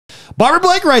Barbara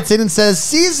Blake writes in and says,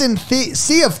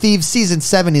 Sea of Thieves Season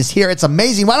 7 is here. It's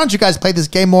amazing. Why don't you guys play this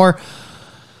game more?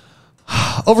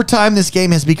 Over time, this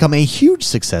game has become a huge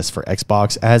success for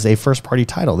Xbox as a first-party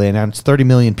title. They announced 30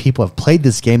 million people have played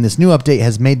this game. This new update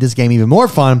has made this game even more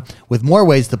fun with more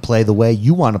ways to play the way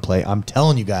you want to play. I'm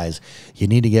telling you guys, you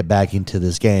need to get back into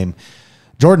this game.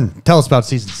 Jordan, tell us about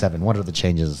Season 7. What are the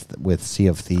changes with Sea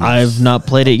of Thieves? I've not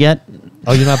played it yet.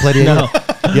 Oh, you've not played it No.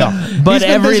 yet? Yeah. But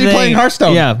He's been busy playing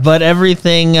Hearthstone. Yeah, but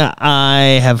everything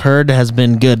I have heard has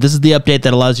been good. This is the update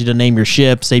that allows you to name your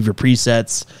ship, save your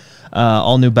presets,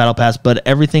 all new battle pass. But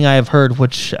everything I have heard,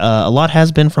 which a lot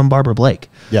has been from Barbara Blake.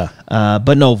 Yeah.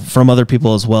 But no, from other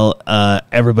people as well.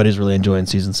 Everybody's really enjoying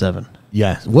Season 7.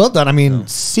 Yeah, well done. I mean,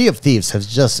 Sea of Thieves has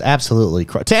just absolutely...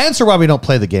 To answer why we don't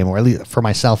play the game, or at least for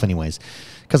myself anyways,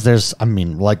 because there's, I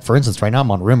mean, like, for instance, right now I'm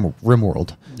on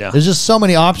RimWorld. Yeah. There's just so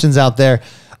many options out there.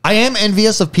 I am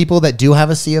envious of people that do have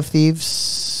a Sea of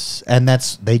Thieves, and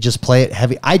they just play it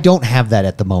heavy. I don't have that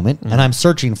at the moment, and I'm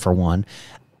searching for one.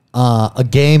 A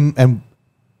game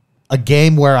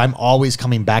where I'm always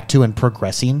coming back to and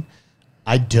progressing.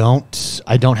 I don't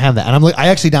have that. And I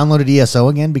actually downloaded ESO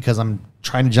again because I'm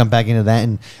trying to jump back into that.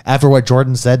 And after what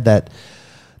Jordan said, that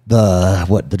the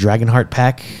Dragonheart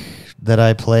pack that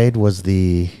I played was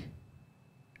the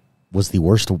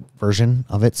worst version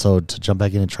of it. So to jump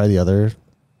back in and try the other,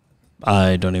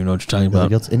 I don't even know what you're talking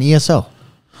about. in ESO.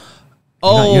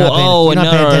 No.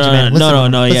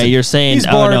 Yeah, you're saying. He's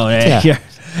bored. No, Yeah.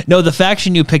 No, the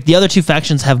faction you picked, the other two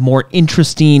factions have more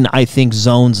interesting, I think,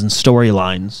 zones and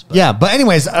storylines. Yeah, but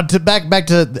anyways, back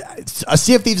to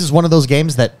Sea of Thieves is one of those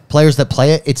games that players that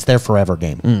play it, it's their forever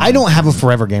game. I don't have a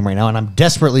forever game right now, and I'm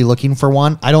desperately looking for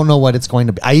one. I don't know what it's going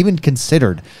to be. I even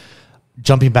considered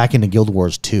jumping back into Guild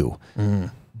Wars 2.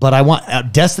 But I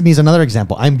want Destiny's another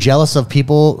example. I'm jealous of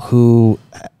people who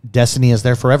Destiny is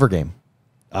their forever game.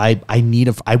 I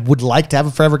would like to have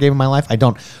a forever game in my life. I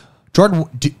don't. Jordan,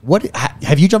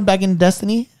 have you jumped back into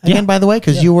Destiny again? By the way,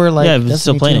 because you were like, I'm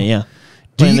still playing it. Yeah,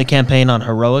 playing the campaign on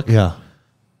Heroic. Yeah.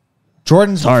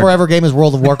 Jordan's forever game is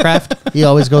World of Warcraft. He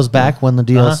always goes back when the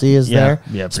DLC is there.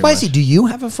 Yeah, Spicy, do you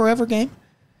have a forever game?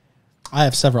 I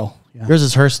have several. Yeah. Yours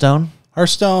is Hearthstone.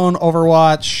 Hearthstone,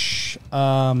 Overwatch,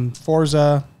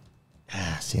 Forza.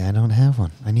 See, I don't have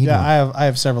one. I need one. I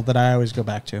have several that I always go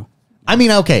back to. I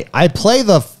mean, okay, I play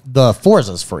the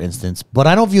Forzas, for instance, but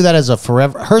I don't view that as a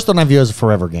forever... Hearthstone I view as a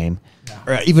forever game. Yeah.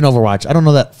 Or even Overwatch. I don't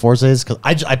know that Forza is, because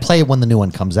I play it when the new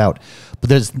one comes out.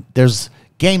 But there's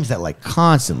games that like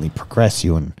constantly progress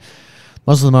you, and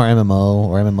most of them are MMO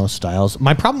or MMO styles.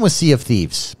 My problem with Sea of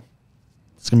Thieves,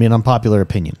 it's going to be an unpopular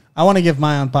opinion. I want to give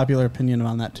my unpopular opinion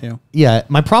on that, too. Yeah,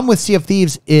 my problem with Sea of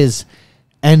Thieves is,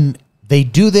 and they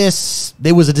do this,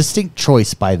 there was a distinct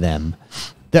choice by them.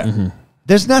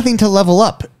 There's nothing to level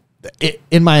up,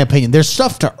 in my opinion. There's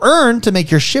stuff to earn to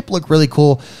make your ship look really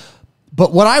cool.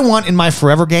 But what I want in my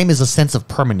forever game is a sense of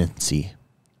permanency.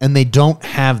 And they don't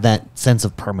have that sense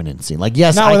of permanency. Like,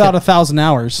 yes, not without 1,000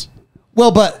 hours.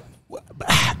 Well, but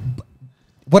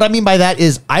what I mean by that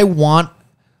is I want,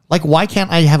 like, why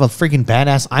can't I have a freaking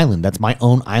badass island that's my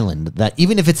own island, that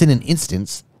even if it's in an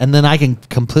instance, and then I can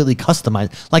completely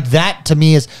customize. Like, that to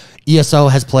me is... ESO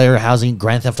has player housing.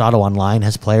 Grand Theft Auto Online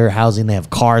has player housing. They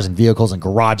have cars and vehicles and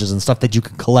garages and stuff that you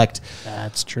can collect.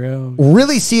 That's true.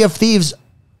 Really, Sea of Thieves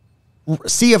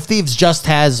just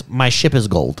has my ship is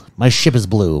gold. My ship is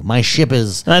blue. My ship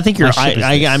is... And I think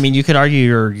I mean, you could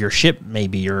argue your ship may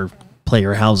be your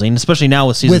player housing, especially now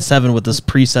with Season 7 with this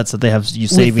presets that they have you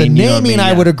saving. With the naming, you know what I mean?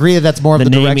 I would agree that that's more of the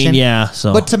direction. Yeah.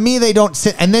 So. But to me, they don't...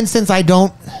 And then since I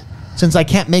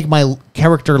can't make my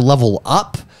character level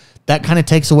up... That kind of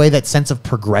takes away that sense of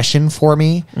progression for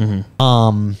me.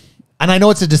 And I know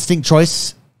it's a distinct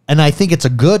choice, and I think it's a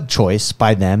good choice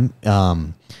by them.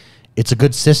 It's a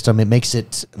good system. It makes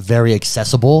it very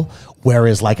accessible,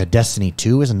 whereas like a Destiny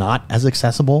 2 is not as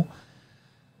accessible.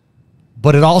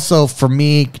 But it also, for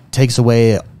me, takes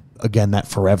away, again, that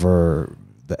forever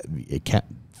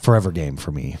game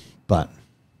for me. But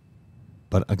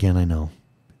again, I know.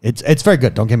 It's very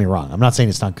good. Don't get me wrong. I'm not saying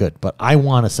it's not good, but I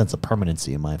want a sense of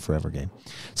permanency in my forever game.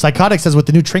 Psychotic says with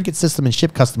the new trinket system and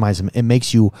ship customizing, it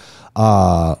makes you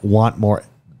want more.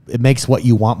 It makes what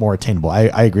you want more attainable.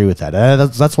 I agree with that.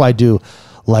 That's why I do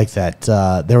like that.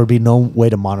 There would be no way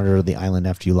to monitor the island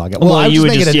after you log out. Well, you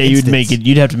would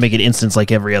you'd have to make it instance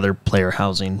like every other player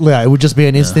housing. Yeah, it would just be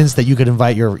an instance that you could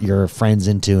invite your friends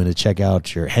into and to check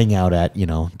out your hangout at,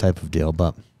 type of deal.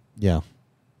 But yeah.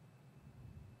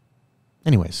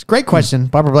 Anyways, great question,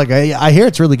 Barbara Blake. I hear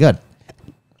it's really good.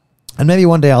 And maybe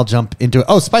one day I'll jump into it.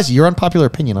 Oh, Spicy, your unpopular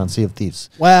opinion on Sea of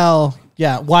Thieves. Well,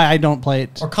 yeah, why I don't play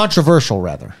it. Or controversial,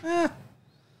 rather.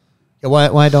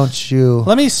 Why don't you?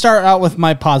 Let me start out with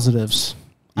my positives.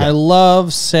 Yeah. I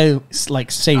love sailing,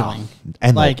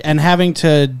 And and having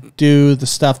to do the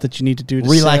stuff that you need to do to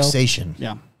relaxation. sail.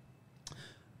 Yeah.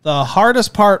 The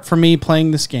hardest part for me playing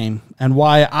this game, and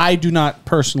why I do not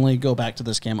personally go back to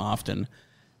this game often,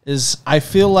 is I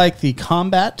feel like the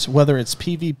combat, whether it's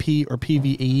PvP or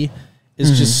PvE,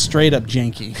 is just straight up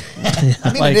janky.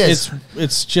 I mean, it is.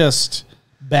 It's just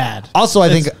bad. Also, I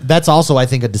think that's also a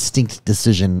distinct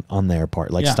decision on their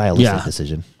part, like Yeah. stylistic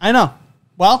decision. I know.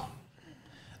 Well,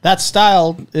 that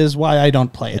style is why I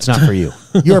don't play it. It's not for you.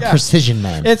 You're a precision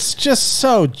man. It's just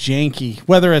so janky.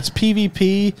 Whether it's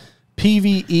PvP,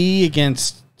 PvE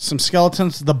against some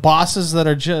skeletons, the bosses that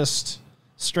are just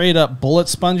straight up bullet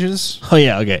sponges. Oh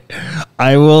yeah, okay.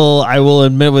 I will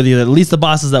admit with you that at least the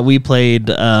bosses that we played,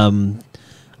 I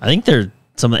think they're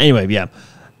some. Anyway,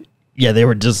 yeah, they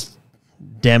were just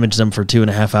damaged them for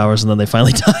 2.5 hours and then they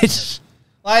finally died.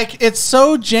 Like, it's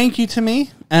so janky to me,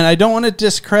 and I don't want to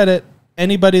discredit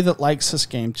anybody that likes this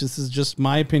game. This is just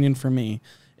my opinion for me.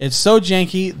 It's so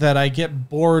janky that I get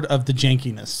bored of the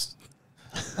jankiness.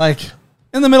 Like,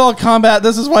 in the middle of combat,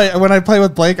 this is why when I play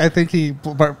with Blake, I think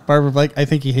Barbara Blake, I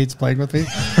think he hates playing with me.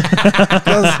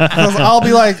 Because I'll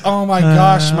be like, oh my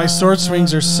gosh, my sword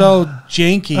swings are so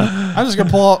janky. I'm just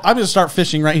going to start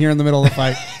fishing right here in the middle of the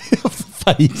fight.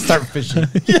 You start fishing.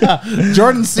 Yeah,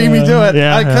 Jordan's seen me do it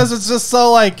Yeah, because it's just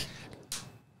so like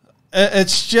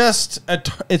it's just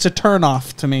it's a turn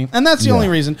off to me, and that's the only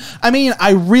reason. I mean,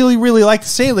 I really like the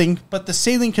sailing, but the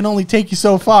sailing can only take you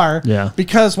so far. Yeah,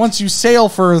 because once you sail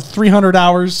for 300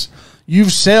 hours,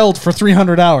 you've sailed for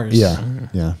 300 hours.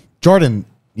 Yeah. Jordan,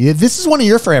 this is one of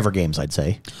your forever games, I'd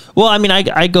say. Well, I mean,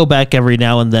 I go back every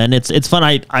now and then. It's fun.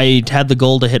 I had the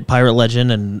goal to hit Pirate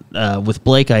Legend, and with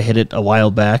Blake, I hit it a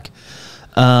while back.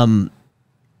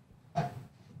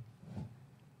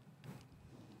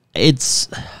 It's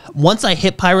once I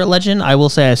hit Pirate Legend, I will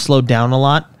say I slowed down a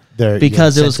lot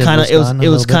because it was kind of like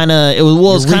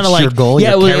your goal,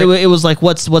 yeah, your it was like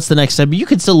what's the next step? You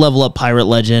could still level up Pirate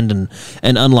Legend and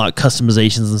unlock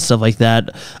customizations and stuff like that.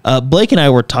 Blake and I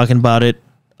were talking about it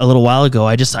a little while ago.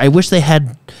 I wish they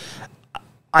had.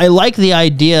 I like the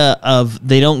idea of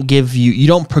they don't give you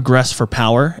don't progress for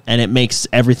power, and it makes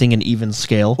everything an even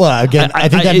scale. Well, again, I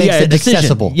think that makes it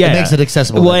accessible. Yeah, it makes it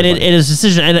accessible. Well, and it is a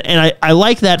decision, and I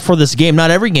like that for this game.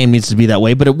 Not every game needs to be that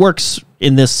way, but it works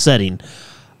in this setting.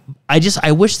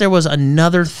 I wish there was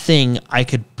another thing I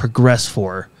could progress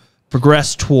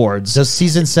towards. Does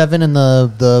Season 7 and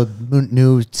the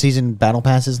new season battle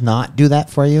passes not do that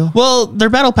for you? Well, their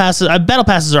battle passes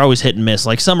are always hit and miss.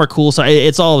 Like, some are cool, so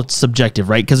it's all subjective,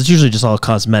 right? Because it's usually just all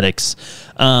cosmetics.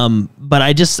 But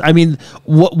I mean,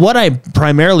 what I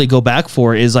primarily go back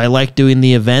for is I like doing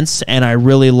the events, and I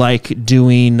really like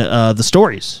doing the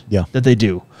stories that they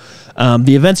do.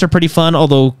 The events are pretty fun,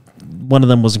 although one of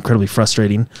them was incredibly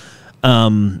frustrating.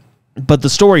 But the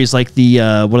stories, like the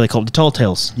what are they called? The Tall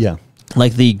Tales. Yeah.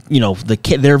 Like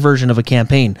their version of a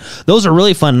campaign. Those are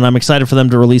really fun, and I'm excited for them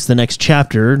to release the next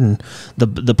chapter. And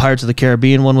the Pirates of the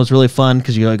Caribbean one was really fun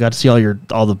because you got to see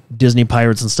all the Disney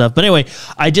pirates and stuff. But anyway,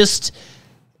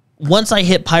 once I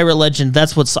hit Pirate Legend, I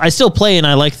still play and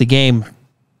I like the game,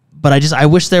 but I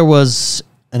wish there was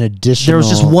an additional. There was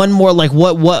just one more, like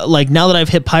what like now that I've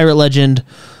hit Pirate Legend,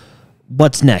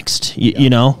 what's next? You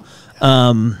know.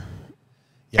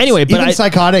 Yes. Anyway, but even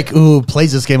Psychotic, who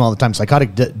plays this game all the time,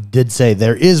 Psychotic did say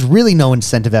there is really no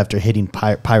incentive after hitting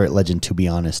Pirate Legend, to be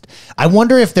honest. I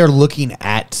wonder if they're looking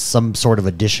at some sort of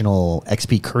additional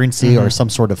XP currency or some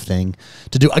sort of thing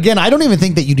to do. Again, I don't even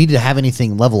think that you need to have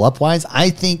anything level up wise.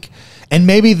 I think, and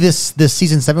maybe this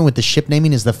Season 7 with the ship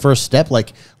naming is the first step.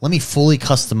 Like, let me fully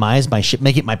customize my ship,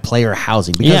 make it my player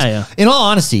housing. Because in all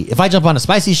honesty, if I jump on a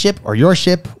Spicy ship or your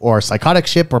ship or Psychotic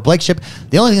ship or Blake's ship,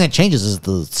 the only thing that changes is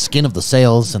the skin of the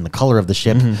sails and the color of the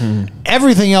ship.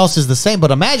 Everything else is the same.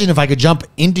 But imagine if I could jump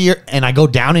and I go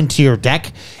down into your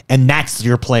deck and that's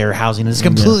your player housing. And it's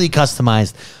completely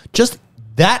customized. Just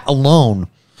that alone.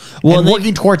 Well, and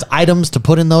working towards items to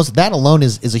put in those, that alone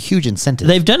is a huge incentive.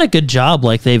 They've done a good job.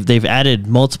 Like they've added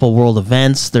multiple world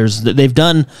events. Where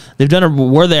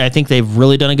I think they've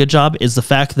really done a good job is the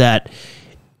fact that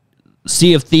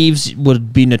Sea of Thieves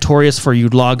would be notorious for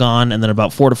you'd log on and then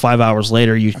about 4 to 5 hours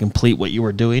later you complete what you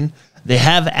were doing. They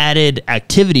have added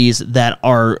activities that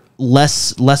are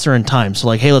lesser in time. So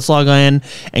like, hey, let's log in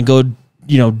and go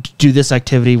do this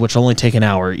activity, which will only take an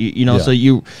hour,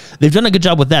 so they've done a good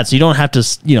job with that. So you don't have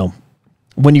to,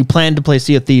 when you plan to play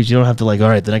Sea of Thieves, you don't have to all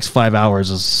right, the next 5 hours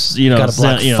is, gotta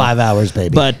block 5 hours,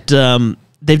 baby. But,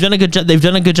 they've done a good job. They've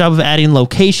done a good job of adding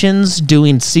locations,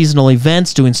 doing seasonal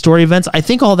events, doing story events. I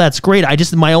think all that's great.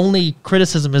 My only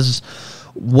criticism is,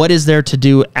 what is there to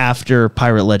do after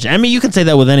Pirate Legend? I mean, you can say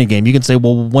that with any game. You can say,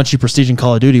 well, once you prestige in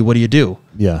Call of Duty, what do you do?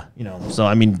 Yeah. So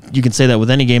I mean, you can say that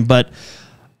with any game, but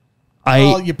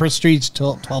you prestige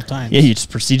 12 times. Yeah, you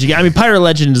just prestige again. I mean, Pirate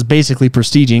Legend is basically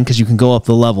prestiging because you can go up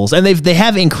the levels, and they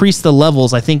have increased the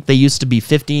levels. I think they used to be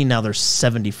 15, now they're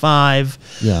 75.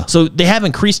 Yeah. So they have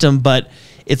increased them, but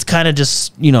it's kind of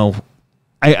just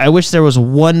I wish there was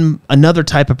another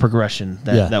type of progression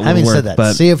that would Having work. said that,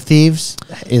 but Sea of Thieves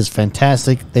is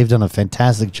fantastic. They've done a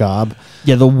fantastic job.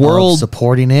 yeah, the world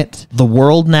supporting it. The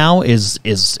world now is.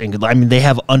 I mean, they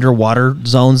have underwater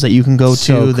zones that you can go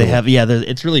So to. They cool. have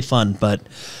it's really fun, but.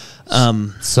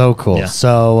 So cool. Yeah.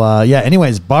 So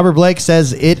anyways, Barbara Blake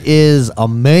says it is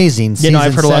amazing. Yeah, no,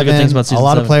 I've heard a lot of good things about Season A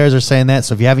lot of 7. players are saying that.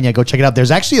 So if you haven't yet, go check it out.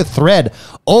 There's actually a thread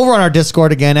over on our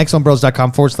Discord again,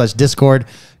 XoneBros.com/Discord.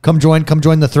 Come join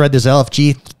the thread. There's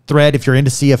LFG thread. If you're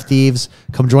into Sea of Thieves,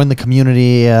 come join the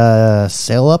community.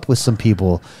 Sail up with some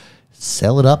people.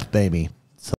 Sail it up, baby.